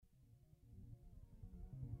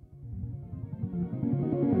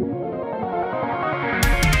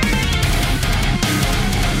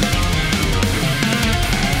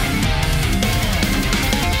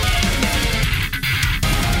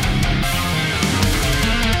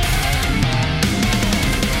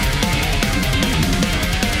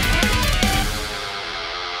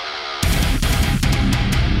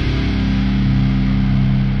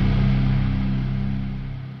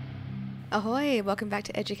Hey, welcome back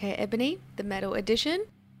to Educate Ebony, the metal edition.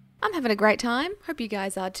 I'm having a great time. Hope you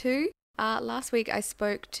guys are too. Last week I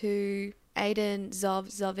spoke to Aiden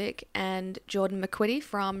Zovic and Jordan McQuitty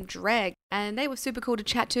from Dreg, and they were super cool to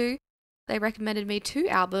chat to. They recommended me 2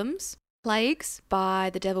 albums, Plagues by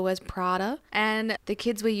The Devil Wears Prada and The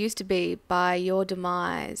Kids We Used to Be by Your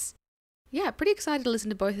Demise. Yeah, pretty excited to listen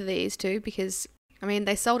to both of these too because,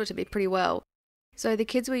 they sold it to me pretty well. So The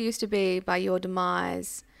Kids We Used to Be by Your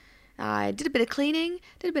Demise, I did a bit of cleaning,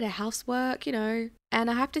 did a bit of housework, and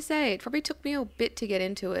I have to say, it probably took me a bit to get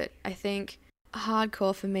into it. I think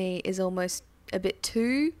hardcore for me is almost a bit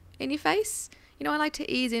too in your face. I like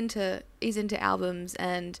to ease into albums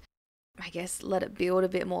and I guess let it build a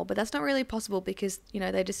bit more, but that's not really possible because,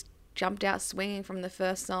 they just jumped out swinging from the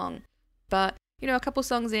first song. But, a couple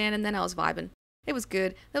songs in and then I was vibing. It was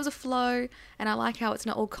good. There was a flow and I like how it's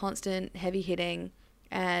not all constant, heavy hitting.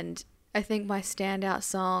 And I think my standout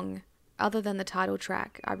song, other than the title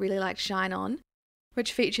track, I really liked Shine On,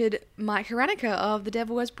 which featured Mike Haranica of The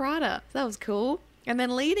Devil Wears Prada. So that was cool. And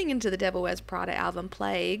then leading into the Devil Wears Prada album,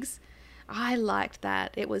 Plagues, I liked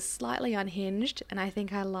that. It was slightly unhinged, and I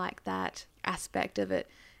think I liked that aspect of it.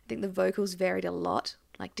 I think the vocals varied a lot,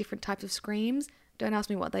 like different types of screams. Don't ask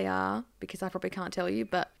me what they are, because I probably can't tell you,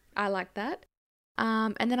 but I liked that.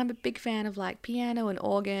 And then I'm a big fan of like piano and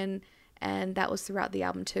organ, and that was throughout the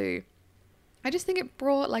album too. I just think it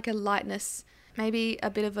brought like a lightness, maybe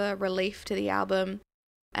a bit of a relief to the album.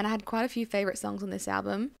 And I had quite a few favourite songs on this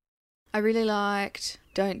album. I really liked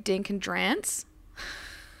Don't Dink and Drance.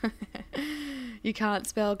 You Can't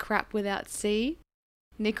Spell Crap Without C.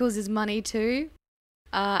 Nickels Is Money Too.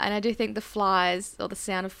 And I do think the flies, or the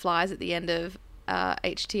sound of flies at the end of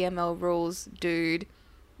HTML Rules Dude,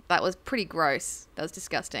 that was pretty gross. That was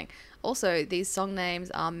disgusting. Also, these song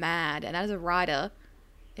names are mad, and as a writer,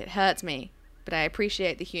 it hurts me, but I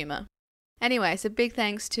appreciate the humour. Anyway, so big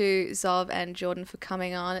thanks to Zov and Jordan for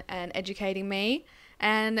coming on and educating me.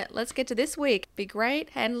 And let's get to this week. Be great.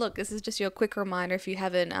 And look, this is just your quick reminder if you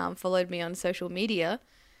haven't followed me on social media,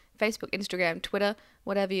 Facebook, Instagram, Twitter,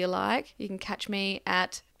 whatever you like. You can catch me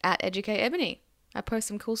at Educate Ebony. I post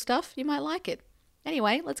some cool stuff. You might like it.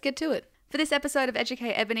 Anyway, let's get to it. For this episode of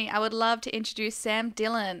Educate Ebony, I would love to introduce Sam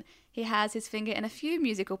Dillon. He has his finger in a few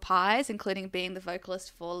musical pies, including being the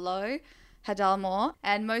vocalist for Low, Hadalmore,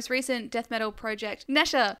 and most recent death metal project,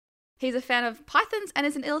 Nesha. He's a fan of Pythons and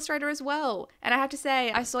is an illustrator as well. And I have to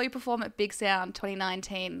say, I saw you perform at Big Sound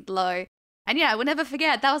 2019, Low. And yeah, I will never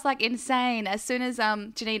forget, that was like insane. As soon as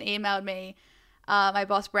Janine emailed me, my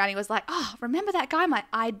boss Brownie was like, oh, remember that guy?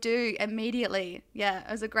 I do, immediately. Yeah,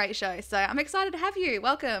 it was a great show. So I'm excited to have you.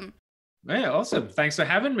 Welcome. Yeah, awesome. Thanks for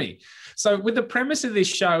having me. So with the premise of this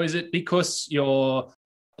show, is it because are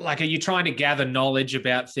you trying to gather knowledge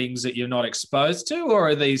about things that you're not exposed to, or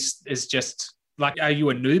are these is just like, are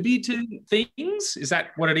you a newbie to things? Is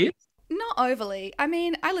that what it is? Not overly.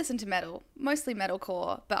 I listen to metal, mostly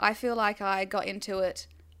metalcore, but I feel like I got into it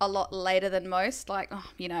a lot later than most. Like,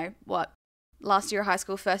 last year of high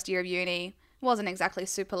school, first year of uni, wasn't exactly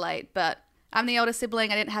super late, but I'm the older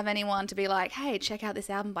sibling. I didn't have anyone to be like, hey, check out this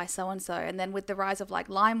album by so-and-so. And then with the rise of like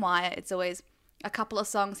LimeWire, it's always a couple of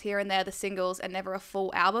songs here and there, the singles, and never a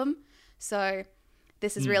full album. So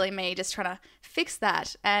this is really me just trying to fix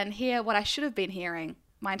that and hear what I should have been hearing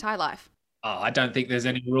my entire life. Oh, I don't think there's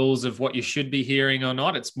any rules of what you should be hearing or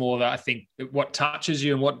not. It's more that I think what touches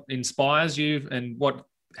you and what inspires you and what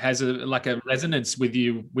has a resonance with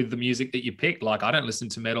you with the music that you pick. Like, I don't listen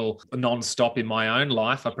to metal non-stop in my own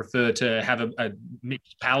life. I prefer to have a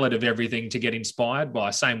mixed palette of everything to get inspired by.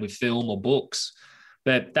 Same with film or books.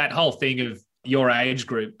 But that whole thing of your age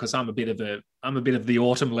group, because I'm a bit of the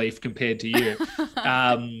autumn leaf compared to you.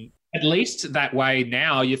 At least that way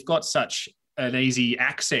now you've got such an easy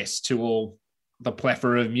access to all the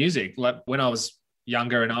plethora of music. Like when I was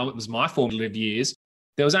younger and it was my formative years,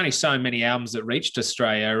 there was only so many albums that reached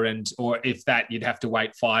Australia, or if that, you'd have to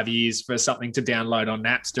wait 5 years for something to download on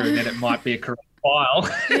Napster, and then it might be a correct file.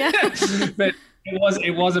 Yeah. But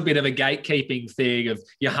it was a bit of a gatekeeping thing of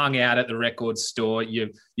you hung out at the record store,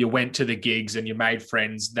 you went to the gigs and you made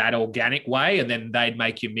friends that organic way, and then they'd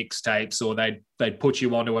make you mixtapes or they'd put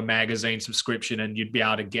you onto a magazine subscription and you'd be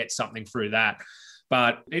able to get something through that.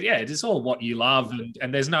 But it's all what you love,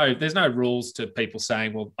 and there's no rules to people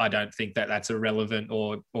saying, well, I don't think that's a relevant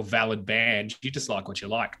or valid band. You just like what you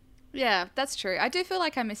like. Yeah, that's true. I do feel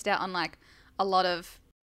like I missed out on like a lot of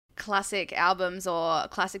classic albums or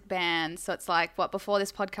classic bands. So it's like, before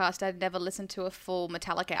this podcast, I'd never listened to a full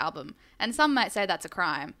Metallica album. And some might say that's a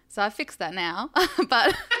crime. So I fixed that now.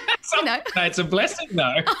 But, It's a blessing,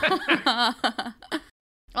 though.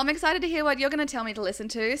 I'm excited to hear what you're going to tell me to listen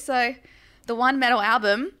to. So the one metal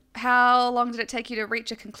album. How long did it take you to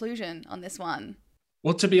reach a conclusion on this one?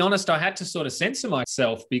 Well, to be honest, I had to sort of censor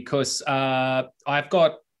myself because I've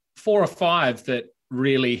got 4 or 5 that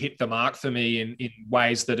really hit the mark for me in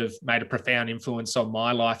ways that have made a profound influence on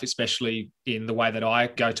my life, especially in the way that I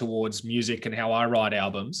go towards music and how I write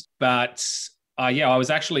albums. But I was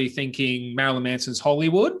actually thinking Marilyn Manson's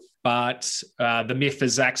Hollywood, but the myth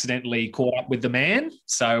has accidentally caught up with the man,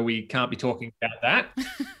 so we can't be talking about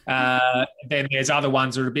that. Then there's other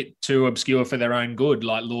ones that are a bit too obscure for their own good,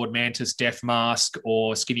 like Lord Mantis, Death Mask,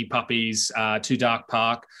 or Skinny Puppies, Too Dark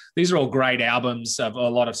Park. These are all great albums of a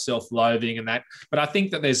lot of self-loathing and that, but I think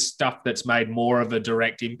that there's stuff that's made more of a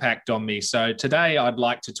direct impact on me. So today I'd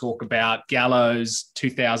like to talk about Gallows'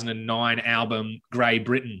 2009 album, Grey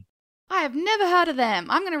Britain. I have never heard of them.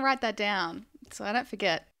 I'm going to write that down so I don't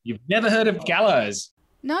forget. You've never heard of Gallows?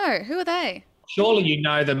 No, who are they? Surely you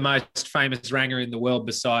know the most famous ranger in the world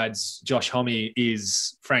besides Josh Homme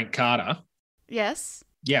is Frank Carter. Yes.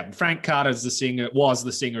 Yeah, Frank Carter's was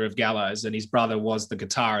the singer of Gallows, and his brother was the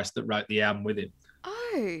guitarist that wrote the album with him.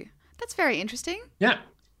 Oh, that's very interesting. Yeah.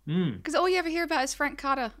 Because all you ever hear about is Frank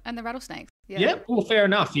Carter and the Rattlesnakes. Yeah, well, fair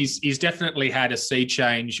enough. He's definitely had a sea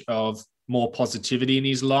change of more positivity in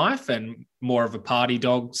his life and more of a party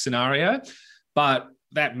dog scenario. But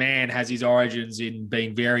that man has his origins in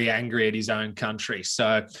being very angry at his own country.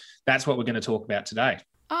 So that's what we're going to talk about today.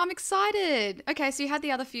 Oh, I'm excited. Okay, so you had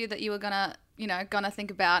the other few that you were gonna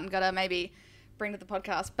think about and gonna maybe bring to the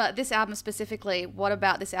podcast. But this album specifically, what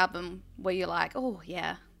about this album were you like, oh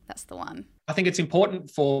yeah, that's the one? I think it's important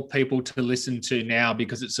for people to listen to now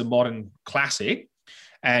because it's a modern classic.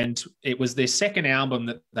 And it was their second album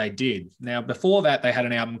that they did. Now, before that, they had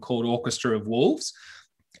an album called Orchestra of Wolves.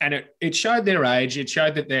 And it showed their age. It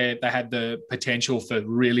showed that they had the potential for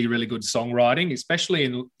really, really good songwriting,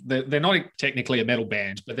 especially they're not technically a metal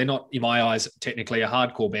band, but they're not, in my eyes, technically a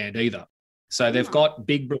hardcore band either. So they've got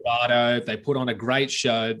big bravado. They put on a great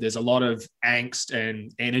show. There's a lot of angst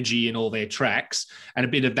and energy in all their tracks and a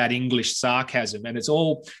bit of that English sarcasm. And it's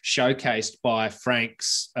all showcased by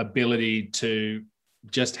Frank's ability to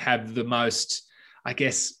just have the most, I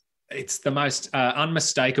guess, it's the most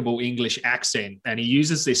unmistakable English accent. And he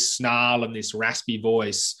uses this snarl and this raspy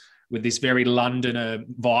voice with this very Londoner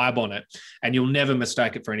vibe on it. And you'll never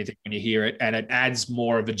mistake it for anything when you hear it. And it adds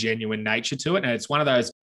more of a genuine nature to it. And it's one of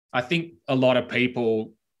those, I think a lot of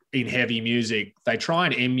people in heavy music, they try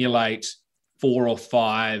and emulate 4 or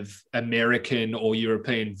 5 American or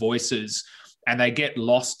European voices, and they get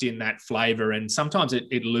lost in that flavor. And sometimes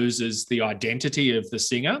it loses the identity of the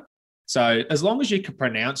singer. So as long as you can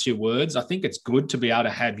pronounce your words, I think it's good to be able to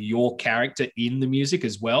have your character in the music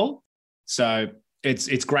as well. So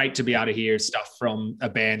it's great to be able to hear stuff from a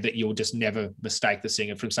band that you'll just never mistake the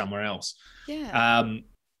singer from somewhere else. Yeah.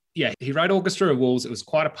 He wrote Orchestra of Wolves. It was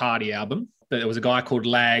quite a party album, but there was a guy called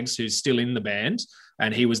Lags who's still in the band,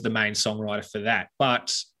 and he was the main songwriter for that.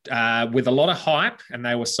 But with a lot of hype, and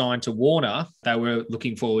they were signed to Warner, they were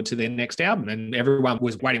looking forward to their next album, and everyone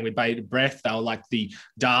was waiting with bated breath. They were like the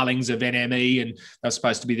darlings of NME, and they were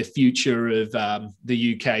supposed to be the future of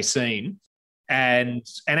the UK scene. And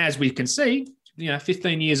as we can see,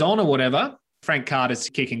 15 years on or whatever, Frank Carter's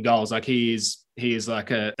kicking goals. Like he is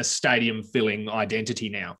like a stadium filling identity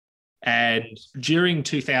now. And during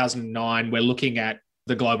 2009, we're looking at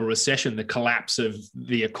the global recession, the collapse of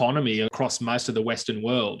the economy across most of the Western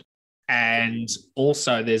world. And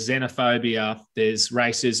also there's xenophobia, there's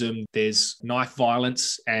racism, there's knife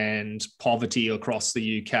violence and poverty across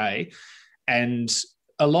the UK. And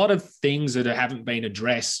a lot of things that haven't been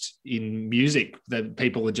addressed in music, that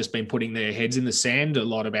people have just been putting their heads in the sand a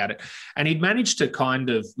lot about it. And he'd managed to kind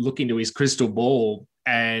of look into his crystal ball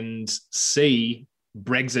and see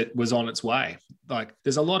Brexit was on its way. Like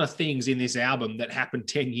there's a lot of things in this album that happened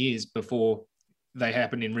 10 years before they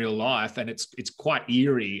happen in real life. And it's quite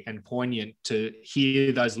eerie and poignant to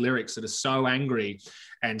hear those lyrics that are so angry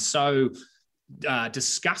and so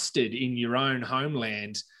disgusted in your own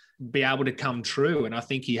homeland be able to come true. And I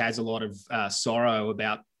think he has a lot of sorrow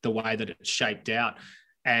about the way that it's shaped out.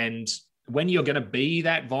 And when you're going to be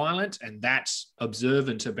that violent and that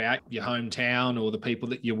observant about your hometown or the people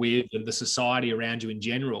that you're with and the society around you in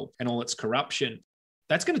general and all its corruption,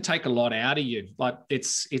 that's going to take a lot out of you. Like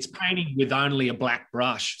it's painting with only a black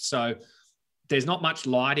brush. So there's not much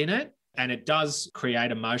light in it, and it does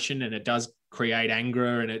create emotion and it does create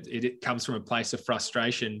anger, and it comes from a place of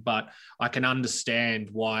frustration. But I can understand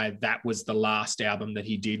why that was the last album that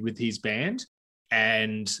he did with his band.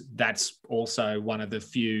 And that's also one of the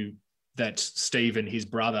few that Stephen, his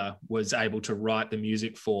brother, was able to write the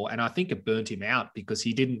music for. And I think it burnt him out because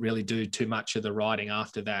he didn't really do too much of the writing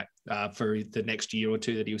after that for the next year or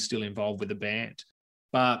two that he was still involved with the band.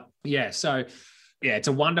 But it's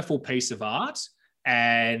a wonderful piece of art,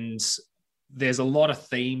 and there's a lot of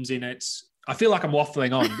themes in it. I feel like I'm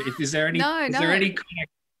waffling on. Is there any there any kind of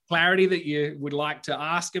clarity that you would like to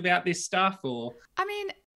ask about this stuff? Or I mean,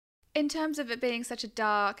 in terms of it being such a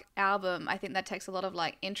dark album, I think that takes a lot of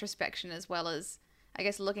like introspection, as well as, I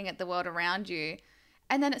guess, looking at the world around you.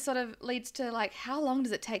 And then it sort of leads to like, how long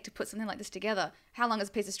does it take to put something like this together? How long is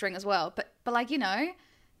a piece of string as well? But like, you know,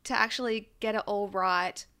 to actually get it all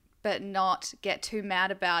right, but not get too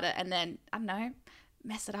mad about it and then, I don't know,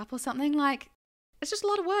 mess it up or something. Like, it's just a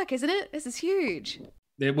lot of work, isn't it? This is huge.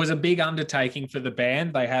 It was a big undertaking for the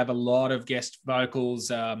band. They have a lot of guest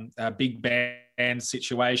vocals, big band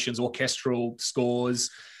situations, orchestral scores,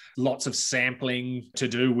 lots of sampling to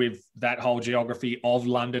do with that whole geography of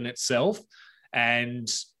London itself. And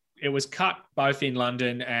it was cut both in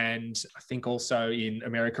London and I think also in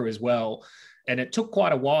America as well. And it took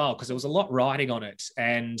quite a while because there was a lot riding on it.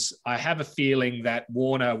 And I have a feeling that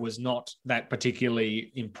Warner was not that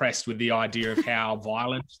particularly impressed with the idea of how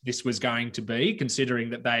violent this was going to be,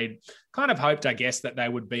 considering that they kind of hoped, I guess, that they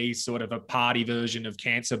would be sort of a party version of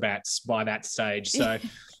Cancer Bats by that stage. So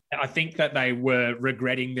I think that they were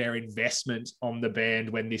regretting their investment on the band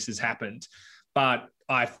when this has happened. But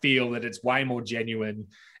I feel that it's way more genuine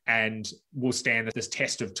and will stand this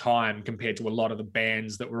test of time compared to a lot of the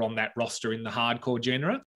bands that were on that roster in the hardcore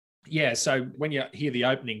genre. Yeah, so when you hear the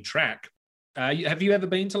opening track, have you ever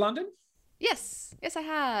been to London? Yes, I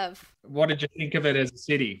have. What did you think of it as a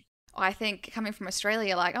city? I think coming from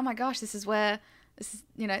Australia, like, oh my gosh, this is,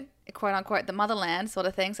 you know, quote unquote, the motherland sort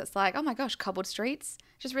of thing. So it's like, oh my gosh, cobbled streets,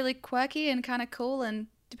 just really quirky and kind of cool, and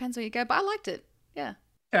depends where you go. But I liked it. Yeah.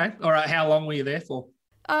 Okay. All right. How long were you there for?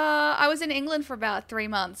 I was in England for about 3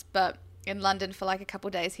 months, but in London for like a couple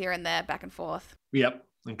of days here and there, back and forth. Yep.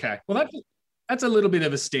 Okay. Well, that's a little bit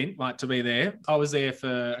of a stint, like, to be there. I was there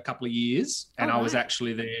for a couple of years, and I was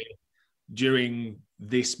actually there during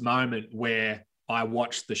this moment where I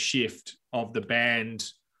watched the shift of the band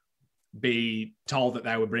be told that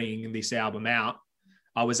they were bringing this album out.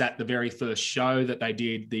 I was at the very first show that they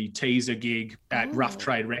did, the teaser gig at Rough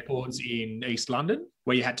Trade Records in East London,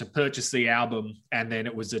 where you had to purchase the album, and then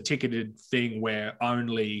it was a ticketed thing where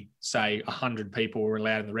only, say, 100 people were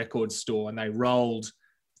allowed in the record store, and they rolled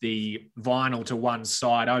the vinyl to one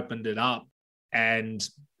side, opened it up, and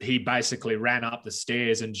he basically ran up the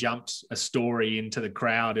stairs and jumped a story into the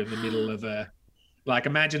crowd in the middle of like,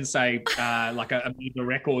 imagine, say, like a Amoeba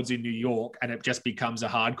Records in New York, and it just becomes a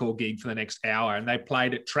hardcore gig for the next hour. And they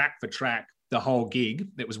played it track for track, the whole gig.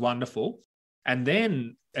 It was wonderful. And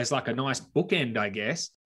then, as like a nice bookend, I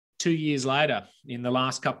guess, 2 years later, in the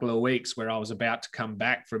last couple of weeks where I was about to come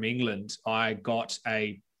back from England, I got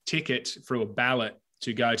a ticket through a ballot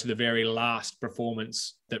to go to the very last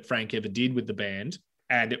performance that Frank ever did with the band.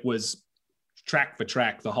 And it was track for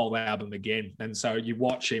track, the whole album again. And so you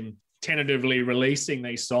watch him tentatively releasing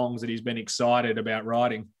these songs that he's been excited about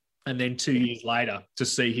writing. And then 2 years later, to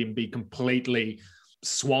see him be completely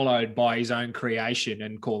swallowed by his own creation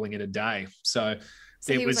and calling it a day. So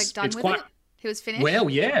he was like done with it? He was finished? Well,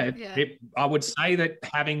 yeah. I would say that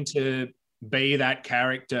having to be that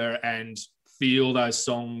character and feel those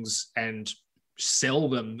songs and sell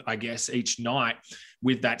them, I guess, each night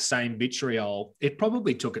with that same vitriol, it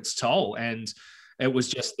probably took its toll. And it was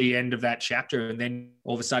just the end of that chapter. And then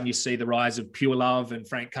all of a sudden you see the rise of Pure Love and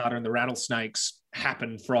Frank Carter and the Rattlesnakes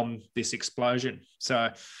happen from this explosion. So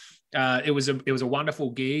it was a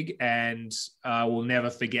wonderful gig, and I will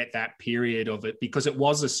never forget that period of it, because it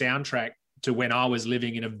was a soundtrack to when I was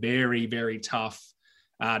living in a very, very tough,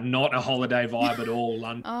 not a holiday vibe at all,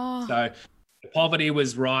 London. So the poverty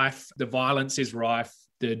was rife, the violence is rife,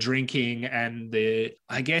 the drinking, and the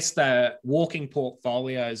walking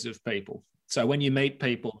portfolios of people. So when you meet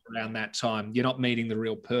people around that time, you're not meeting the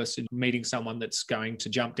real person, you're meeting someone that's going to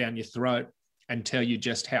jump down your throat and tell you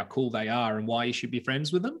just how cool they are and why you should be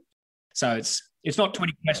friends with them. So it's not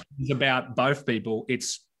 20 questions about both people,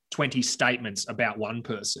 it's 20 statements about one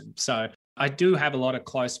person. So I do have a lot of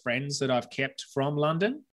close friends that I've kept from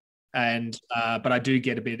London, and but I do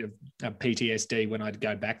get a bit of PTSD when I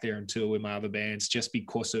go back there and tour with my other bands, just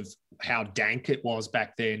because of how dank it was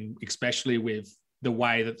back then, especially with the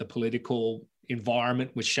way that the political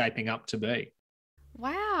environment was shaping up to be.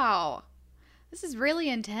 Wow. This is really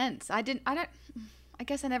intense. I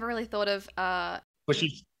guess I never really thought of... Because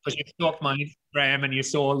you stalked my Instagram and you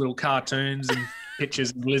saw little cartoons and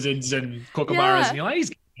pictures of lizards and kookaburras, and you're like,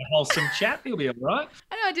 he's a wholesome chat. You'll be all right.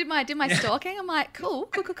 I know I did my stalking. I'm like, cool.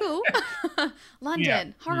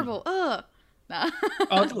 London, horrible. Ugh. Nah.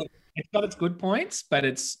 Oh, look, it's got its good points, but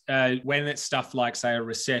it's when it's stuff like, say, a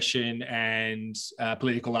recession and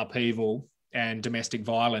political upheaval and domestic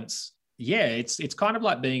violence. Yeah, it's kind of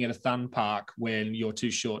like being at a fun park when you're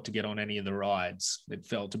too short to get on any of the rides. It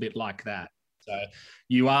felt a bit like that. So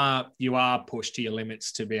you are pushed to your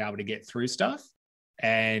limits to be able to get through stuff,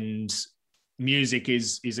 and music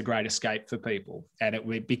is a great escape for people, and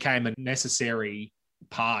it became a necessary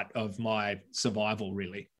part of my survival,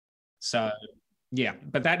 really. So yeah,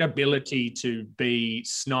 but that ability to be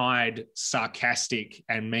snide, sarcastic,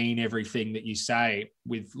 and mean everything that you say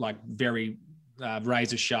with like very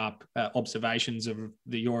razor sharp observations of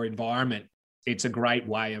your environment, it's a great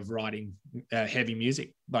way of writing heavy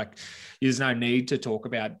music. Like, there's no need to talk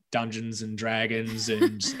about Dungeons and Dragons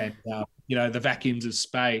and the vacuums of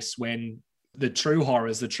space, when the true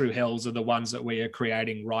horrors, the true hells, are the ones that we are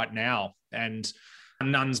creating right now, and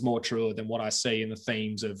none's more truer than what I see in the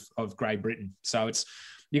themes of Great Britain. So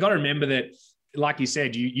you got to remember that, like you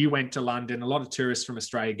said, you went to London. A lot of tourists from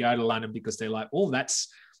Australia go to London because they're like, oh, that's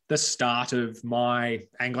the start of my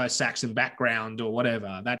Anglo-Saxon background or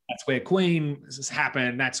whatever. That's where Queen has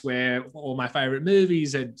happened. That's where all my favorite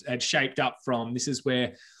movies had shaped up from. This is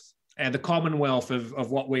where the Commonwealth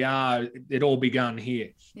of what we are, it all begun here.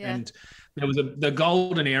 Yeah. And there was the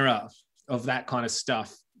golden era of that kind of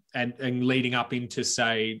stuff, and leading up into,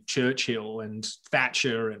 say, Churchill and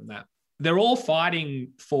Thatcher and that. They're all fighting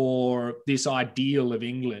for this ideal of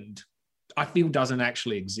England, I feel, doesn't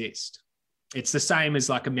actually exist. It's the same as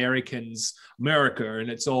like America, and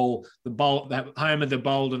it's all the home of the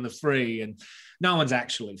bold and the free, and no one's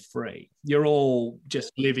actually free. You're all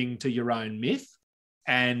just living to your own myth.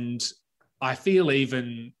 And I feel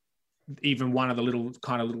even one of the little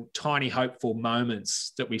tiny hopeful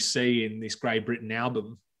moments that we see in this Great Britain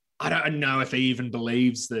album, I don't know if he even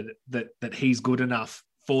believes that he's good enough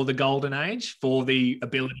for the golden age, for the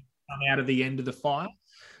ability to come out of the end of the fire,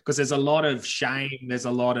 because there's a lot of shame, there's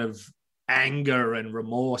a lot of anger and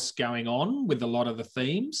remorse going on with a lot of the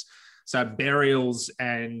themes. So burials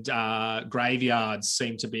and graveyards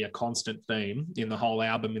seem to be a constant theme in the whole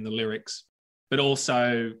album, in the lyrics, but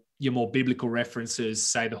also your more biblical references,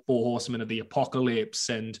 say the Four Horsemen of the Apocalypse,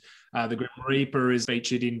 and the Grim Reaper is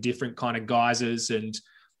featured in different kind of guises, and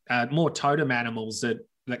more totem animals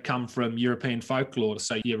that come from European folklore.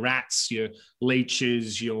 So your rats, your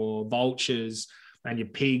leeches, your vultures, and your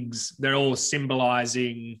pigs, they're all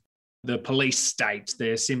symbolizing the police state.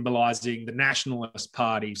 They're symbolizing the Nationalist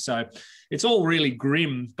Party. So it's all really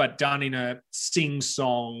grim, but done in a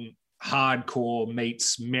sing-song, hardcore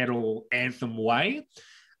meets metal anthem way.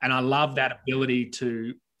 And I love that ability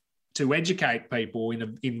to educate people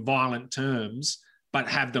in violent terms, but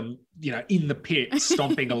have them, in the pit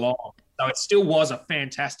stomping along. So it still was a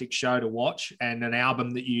fantastic show to watch, and an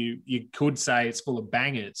album that you could say it's full of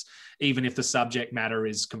bangers, even if the subject matter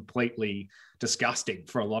is completely disgusting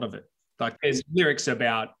for a lot of it. Like, there's lyrics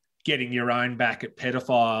about getting your own back at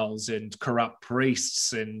pedophiles and corrupt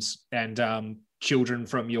priests and children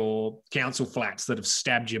from your council flats that have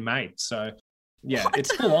stabbed your mate. So yeah,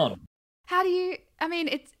 it's full on.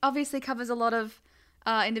 It obviously covers a lot of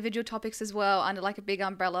individual topics as well, under like a big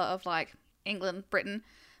umbrella of like England, Britain.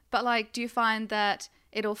 But like, do you find that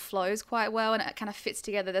it all flows quite well and it kind of fits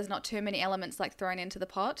together? There's not too many elements like thrown into the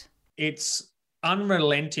pot? It's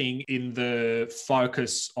unrelenting in the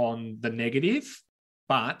focus on the negative,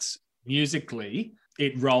 but musically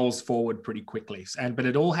it rolls forward pretty quickly. But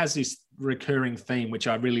it all has this recurring theme, which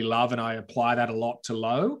I really love, and I apply that a lot to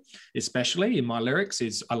Low, especially in my lyrics,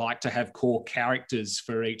 is I like to have core characters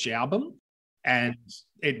for each album. And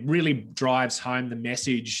it really drives home the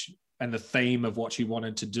message and the theme of what you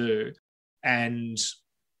wanted to do. And,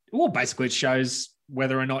 well, basically it shows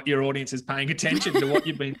whether or not your audience is paying attention to what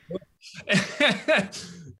you've been doing.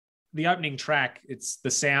 The opening track, it's the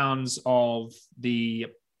sounds of the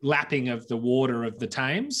lapping of the water of the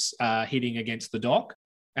Thames hitting against the dock.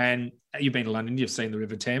 And you've been to London, you've seen the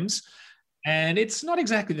River Thames. And it's not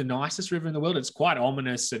exactly the nicest river in the world. It's quite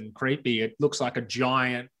ominous and creepy. It looks like a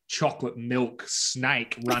giant chocolate milk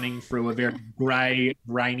snake running through a very grey,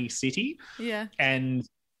 rainy city. Yeah. And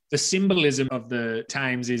the symbolism of the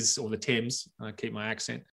Thames or the Thames, I keep my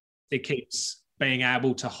accent, it keeps being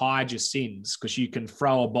able to hide your sins, because you can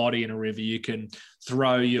throw a body in a river, you can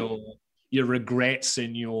throw your regrets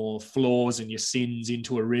and your flaws and your sins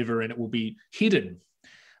into a river and it will be hidden.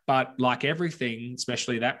 But like everything,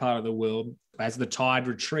 especially that part of the world, as the tide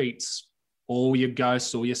retreats, all your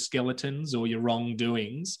ghosts, all your skeletons, all your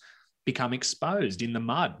wrongdoings become exposed in the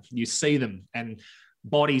mud. You see them. And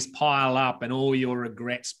bodies pile up and all your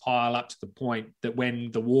regrets pile up to the point that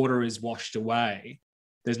when the water is washed away,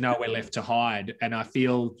 there's nowhere left to hide. And I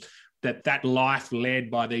feel that life led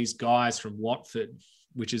by these guys from Watford,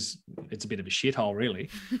 which is, it's a bit of a shithole, really.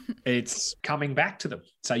 It's coming back to them.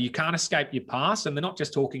 So you can't escape your past. And they're not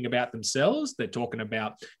just talking about themselves. They're talking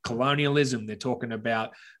about colonialism. They're talking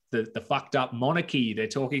about the fucked up monarchy. They're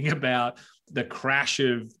talking about the crash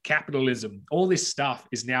of capitalism. All this stuff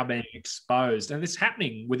is now being exposed. And it's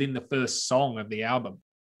happening within the first song of the album.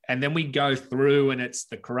 And then we go through and it's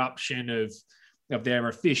the corruption of their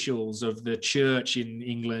officials, of the church in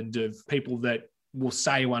England, of people that will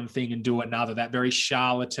say one thing and do another, that very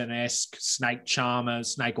charlatan-esque snake charmer,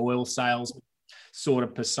 snake oil salesman sort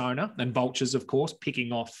of persona, and vultures, of course,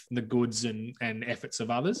 picking off the goods and efforts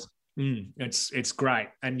of others. It's great.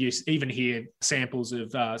 And you even hear samples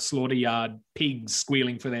of slaughter yard pigs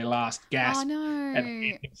squealing for their last gasp at the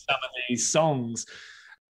end of some of these songs.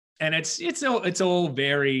 And it's all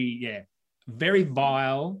very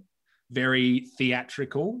vile, very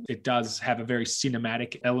theatrical. It does have a very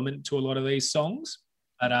cinematic element to a lot of these songs,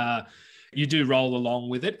 but you do roll along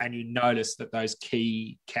with it and you notice that those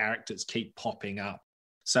key characters keep popping up.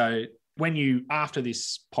 So when you, after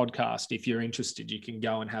this podcast, if you're interested, you can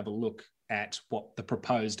go and have a look at what the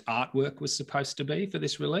proposed artwork was supposed to be for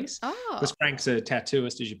this release. Because Frank's a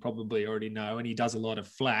tattooist, as you probably already know, and he does a lot of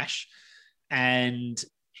flash. And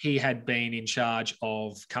he had been in charge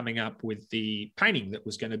of coming up with the painting that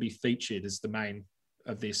was going to be featured as the main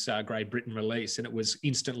of this Grey Britain release. And it was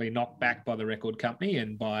instantly knocked back by the record company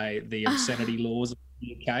and by the obscenity laws of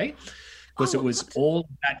the UK, because it was all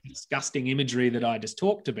that disgusting imagery that I just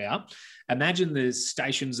talked about. Imagine the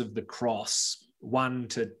Stations of the Cross, 1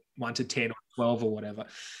 to 10 or 12 or whatever,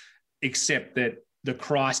 except that the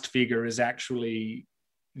Christ figure is actually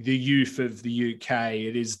the youth of the UK.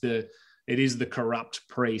 It is the corrupt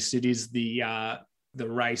priest. It is the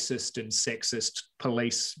racist and sexist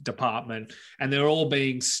police department, and they're all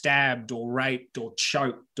being stabbed or raped or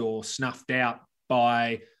choked or snuffed out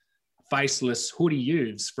by faceless hoodie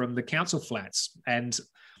youths from the council flats. And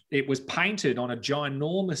it was painted on a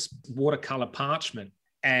ginormous watercolor parchment,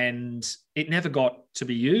 and it never got to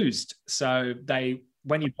be used. So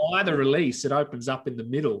when you buy the release, it opens up in the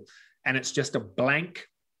middle, and it's just a blank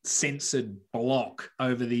censored block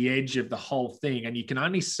over the edge of the whole thing, and you can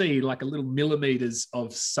only see like a little millimeters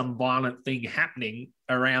of some violent thing happening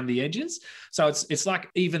around the edges. So it's like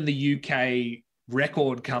even the UK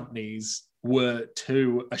record companies were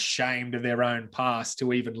too ashamed of their own past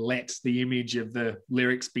to even let the image of the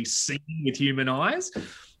lyrics be seen with human eyes.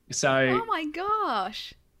 So oh my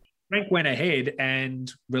gosh, Frank went ahead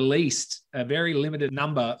and released a very limited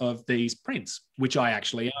number of these prints, which I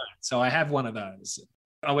actually own. So I have one of those.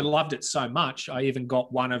 I would have loved it so much, I even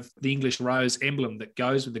got one of the English Rose emblem that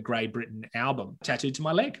goes with the Grey Britain album tattooed to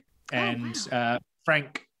my leg. And wow.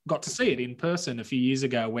 Frank got to see it in person a few years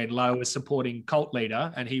ago when Lowe was supporting Cult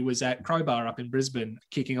Leader, and he was at Crowbar up in Brisbane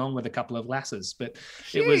kicking on with a couple of lasses. But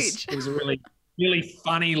it was a really, really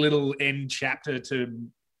funny little end chapter to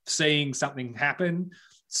seeing something happen,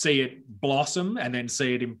 see it blossom, and then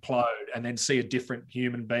see it implode, and then see a different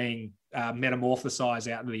human being metamorphosize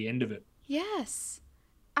out to the end of it. Yes.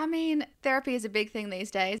 I mean, therapy is a big thing these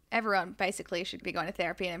days. Everyone basically should be going to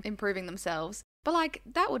therapy and improving themselves. But like,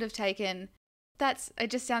 that would have taken, it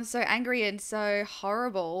just sounds so angry and so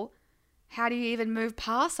horrible. How do you even move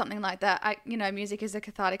past something like that? Music is a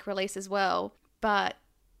cathartic release as well. But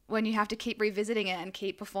when you have to keep revisiting it and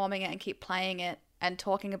keep performing it and keep playing it and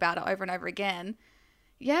talking about it over and over again,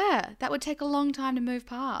 yeah, that would take a long time to move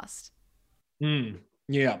past.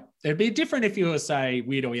 Yeah, it'd be different if you were, say,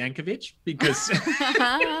 Weird Al Yankovic, because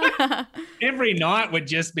every night would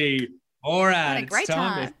just be, all right, it's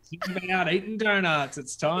time to think about eating donuts.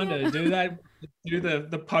 It's time to do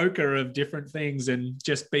the poker of different things and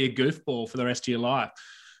just be a goofball for the rest of your life.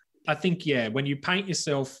 I think, when you paint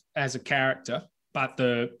yourself as a character, but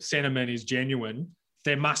the sentiment is genuine,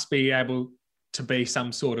 there must be able to be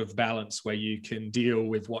some sort of balance where you can deal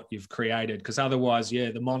with what you've created, because otherwise,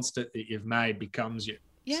 the monster that you've made becomes you.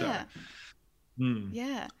 Yeah. So,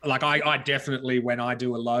 yeah. Like I definitely, when I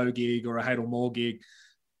do a Low gig or a Hadal Moore gig,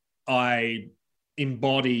 I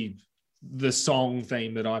embody the song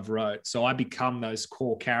theme that I've wrote. So I become those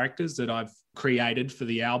core characters that I've created for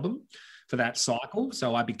the album, for that cycle.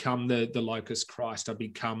 So I become the Locust Christ. I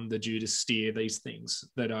become the Judas Steer, these things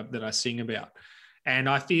that I sing about. And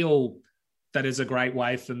I feel that is a great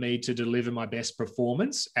way for me to deliver my best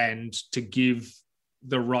performance and to give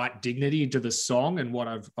the right dignity to the song and what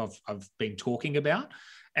I've been talking about.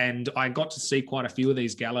 And I got to see quite a few of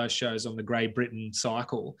these gallows shows on the Grey Britain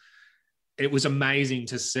cycle. it was amazing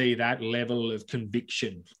to see that level of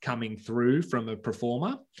conviction coming through from a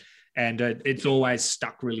performer. And it's always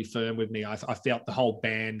stuck really firm with me. I felt the whole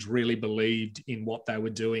band really believed in what they were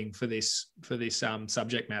doing for this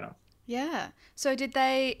subject matter. Yeah. So did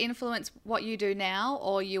they influence what you do now,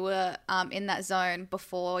 or you were in that zone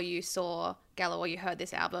before you saw Gallo or you heard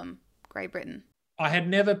this album, Grey Britain? I had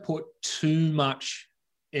never put too much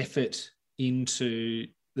effort into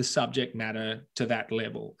the subject matter to that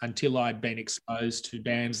level until I'd been exposed to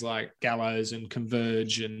bands like Gallows and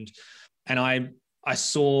Converge, and I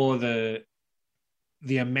saw the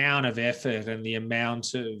amount of effort and the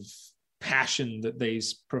amount of passion that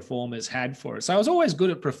these performers had for it. So I was always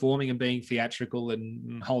good at performing and being theatrical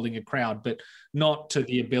and holding a crowd, but not to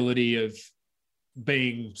the ability of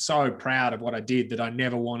being so proud of what I did that I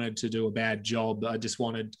never wanted to do a bad job. I just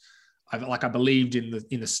wanted, I believed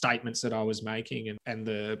in the statements that I was making and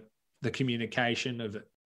the communication of it.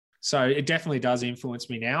 So it definitely does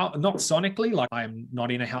influence me now. Not sonically, like I'm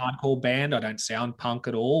not in a hardcore band. I don't sound punk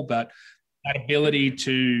at all, but that ability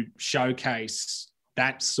to showcase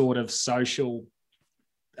that sort of social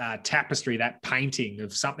tapestry, that painting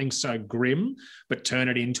of something so grim, but turn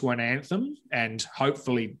it into an anthem and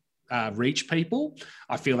hopefully reach people,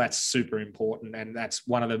 I feel that's super important. And that's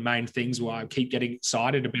one of the main things why I keep getting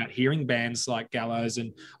excited about hearing bands like Gallows.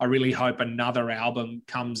 And I really hope another album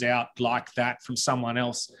comes out like that from someone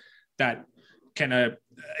else that can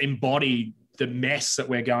embody the mess that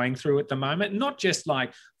we're going through at the moment. Not just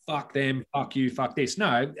like, fuck them, fuck you, fuck this.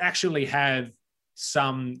 No, actually have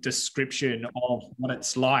some description of what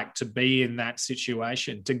it's like to be in that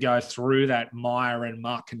situation, to go through that mire and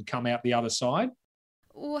muck and come out the other side.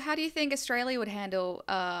 Well, how do you think Australia would handle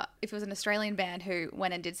if it was an Australian band who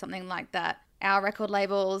went and did something like that? Our record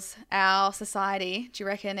labels, our society, do you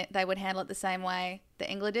reckon they would handle it the same way that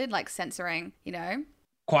England did, like censoring, you know?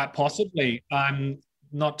 Quite possibly.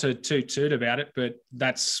 Not to toot about it, but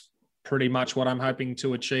that's pretty much what I'm hoping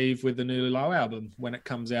to achieve with the new Low album when it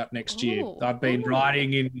comes out next year. I've been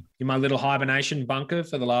writing in my little hibernation bunker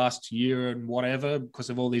for the last year and whatever because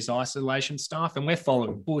of all this isolation stuff. And we're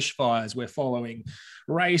following bushfires, we're following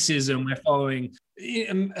racism, we're following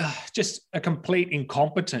just a complete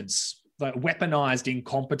incompetence, like weaponized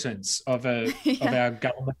incompetence of our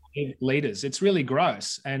government leaders. It's really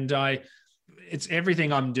gross. And it's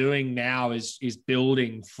everything I'm doing now is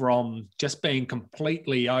building from just being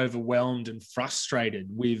completely overwhelmed and frustrated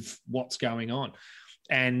with what's going on.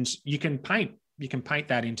 And you can paint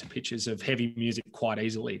that into pictures of heavy music quite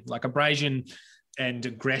easily, like abrasion and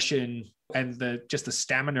aggression and the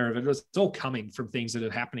stamina of it. It's all coming from things that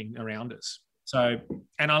are happening around us. So,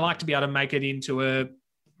 and I like to be able to make it into a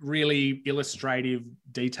really illustrative,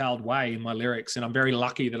 detailed way in my lyrics. And I'm very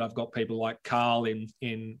lucky that I've got people like Carl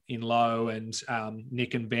in Low and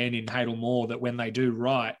Nick and Ben in Hadal Moor, that when they do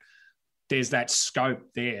write, there's that scope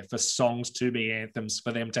there for songs to be anthems,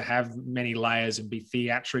 for them to have many layers and be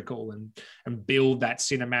theatrical and build that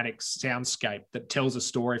cinematic soundscape that tells a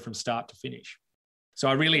story from start to finish. So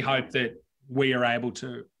I really hope that we are able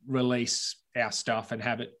to release our stuff and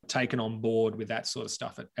have it taken on board with that sort of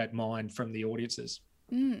stuff at mind from the audiences.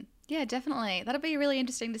 Yeah, definitely. That'll be really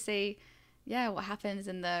interesting to see, what happens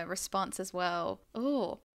in the response as well.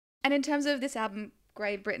 Oh, and in terms of this album,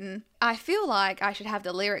 Grey Britain, I feel like I should have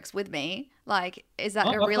the lyrics with me. Like, is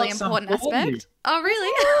that a really important aspect? Oh,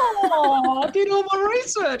 really? Oh, I did all my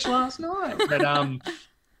research last night. But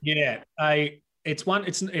it's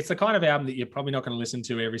the kind of album that you're probably not going to listen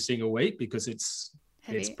to every single week because it's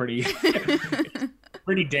pretty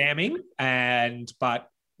pretty damning, but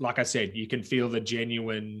like I said, you can feel the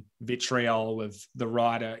genuine vitriol of the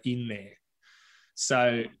writer in there.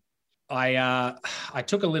 So I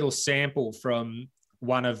took a little sample from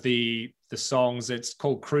one of the songs. It's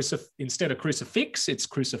called instead of Crucifix, it's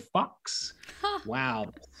Crucifix.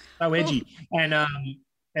 Wow, so edgy.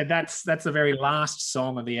 And that's the very last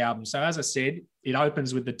song of the album. So as I said, it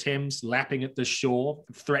opens with the Thames lapping at the shore,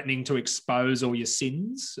 threatening to expose all your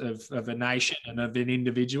sins of a nation and of an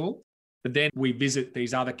individual. But then we visit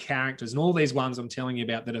these other characters, and all these ones I'm telling you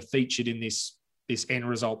about that are featured in this end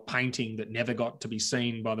result painting that never got to be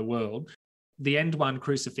seen by the world. The end one,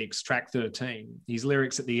 Crucifix, track 13, his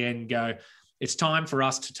lyrics at the end go, "It's time for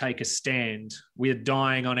us to take a stand. We are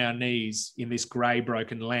dying on our knees in this grey,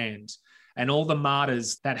 broken land. And all the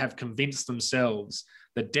martyrs that have convinced themselves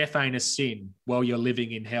that death ain't a sin, well, you're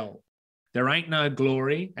living in hell. There ain't no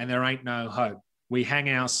glory and there ain't no hope. We hang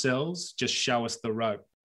ourselves, just show us the rope.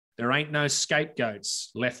 There ain't no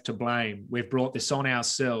scapegoats left to blame. We've brought this on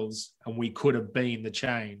ourselves and we could have been the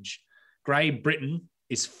change. Grey Britain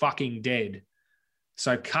is fucking dead.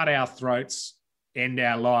 So cut our throats, end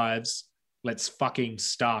our lives, let's fucking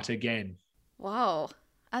start again. Whoa,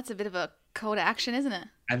 that's a bit of a call to action, isn't it?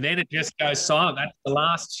 And then it just goes silent. That's the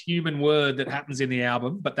last human word that happens in the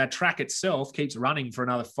album. But that track itself keeps running for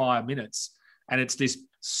another 5 minutes. And it's this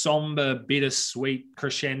somber, bittersweet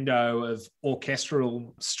crescendo of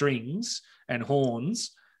orchestral strings and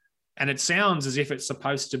horns. And it sounds as if it's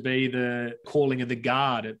supposed to be the calling of the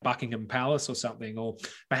guard at Buckingham Palace or something, or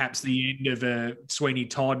perhaps the end of a Sweeney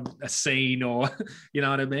Todd a scene, or you know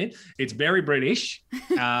what I mean? It's very British,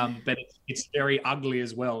 but it's very ugly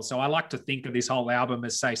as well. So I like to think of this whole album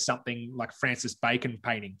as, say, something like Francis Bacon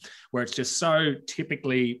painting, where it's just so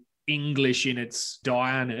typically English in its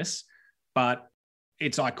direness, but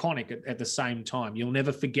it's iconic at the same time. You'll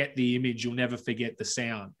never forget the image. You'll never forget the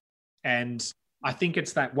sound. And I think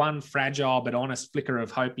it's that one fragile but honest flicker of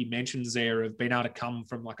hope he mentions there, of being able to come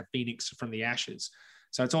from like a phoenix from the ashes.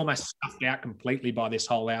 So it's almost stuffed out completely by this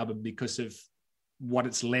whole album because of what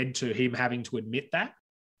it's led to, him having to admit that.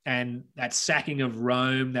 And that sacking of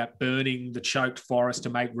Rome, that burning the choked forest to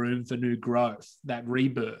make room for new growth, that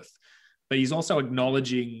rebirth. But he's also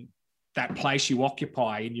acknowledging that place you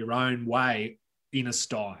occupy in your own way in a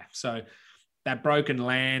sty. So that broken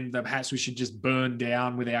land that perhaps we should just burn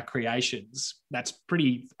down with our creations, that's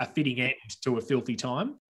pretty a fitting end to a filthy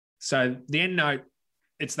time. So the end note,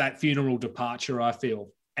 it's that funeral departure, I feel.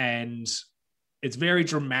 And it's very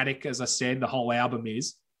dramatic, as I said, the whole album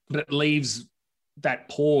is, but it leaves that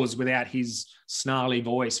pause without his snarly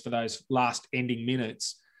voice for those last ending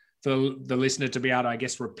minutes for the listener to be able to, I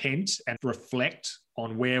guess, repent and reflect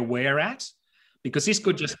on where we're at. Because this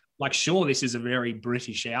could just, like, sure, this is a very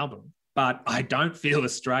British album, but I don't feel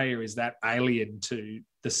Australia is that alien to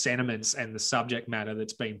the sentiments and the subject matter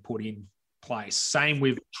that's been put in place. Same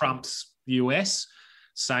with Trump's US,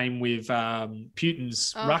 same with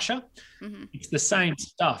Putin's Russia. Mm-hmm. It's the same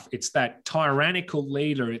stuff. It's that tyrannical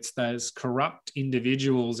leader. It's those corrupt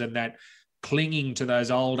individuals and that clinging to those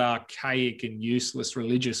old archaic and useless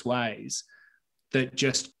religious ways that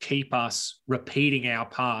just keep us repeating our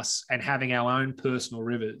past and having our own personal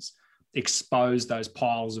rivers expose those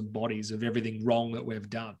piles of bodies of everything wrong that we've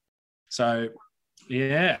done. So,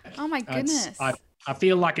 yeah. Oh, my goodness. I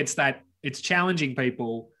feel like it's challenging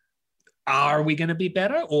people. Are we going to be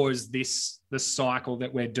better, or is this the cycle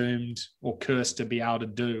that we're doomed or cursed to be able to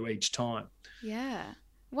do each time? Yeah.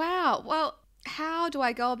 Wow. Well, how do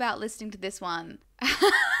I go about listening to this one?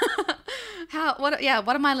 What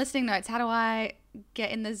are my listening notes? How do I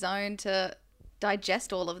get in the zone to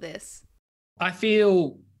digest all of this? I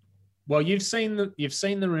feel, well, you've seen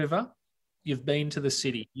the river, you've been to the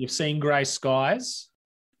city, you've seen grey skies.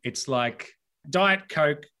 It's like Diet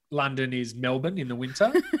Coke London is Melbourne in the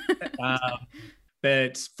winter,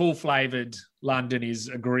 but full-flavoured London is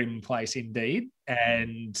a grim place indeed.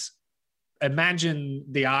 And imagine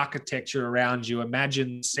the architecture around you,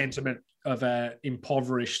 imagine sentiment of an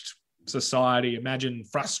impoverished society, imagine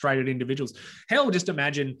frustrated individuals. Hell, just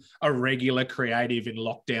imagine a regular creative in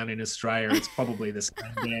lockdown in Australia. It's probably the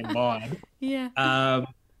same damn vibe. Yeah.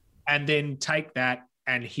 And then take that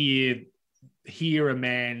and hear a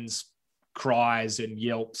man's cries and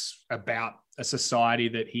yelps about a society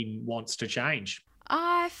that he wants to change.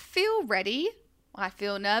 I feel ready. I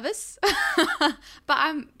feel nervous, but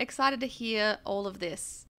I'm excited to hear all of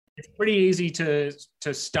this. It's pretty easy to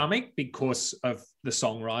stomach because of the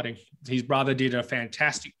songwriting. His brother did a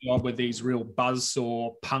fantastic job with these real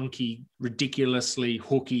buzzsaw, punky, ridiculously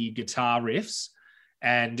hooky guitar riffs,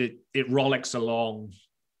 and it rollicks along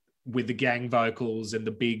with the gang vocals and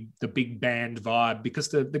the big band vibe, because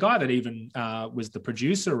the guy that even was the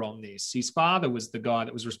producer on this, his father was the guy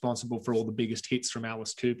that was responsible for all the biggest hits from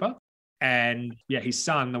Alice Cooper. And yeah, his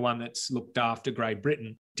son, the one that's looked after Great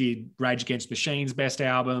Britain, did Rage Against Machine's best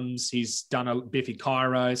albums. He's done a Biffy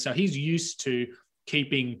Clyro. So he's used to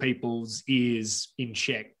keeping people's ears in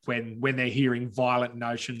check when they're hearing violent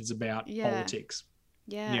notions about politics.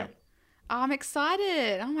 Yeah. Oh, I'm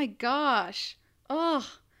excited. Oh my gosh. Oh,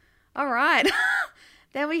 all right.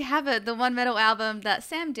 There we have it. The one metal album that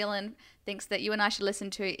Sam Dillon thinks that you and I should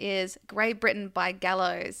listen to is Great Britain by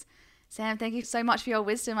Gallows. Sam, thank you so much for your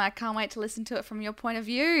wisdom. I can't wait to listen to it from your point of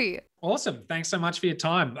view. Awesome. Thanks so much for your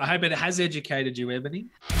time. I hope it has educated you, Ebony.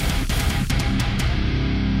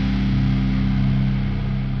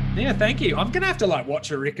 Yeah, thank you. I'm going to have to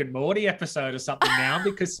watch a Rick and Morty episode or something now,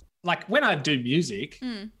 because when I do music,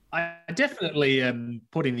 I definitely am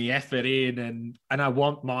putting the effort in, and I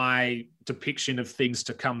want my depiction of things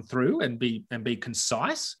to come through and be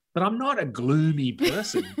concise, but I'm not a gloomy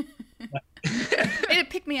person. It to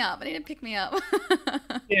pick me up.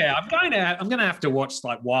 Yeah, I'm going to have to watch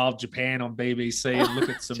like Wild Japan on BBC and look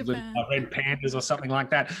at some little, red pandas or something like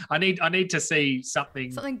that. I need to see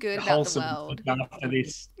something good about wholesome the world after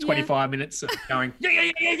this 25 minutes of going,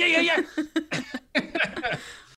 yeah.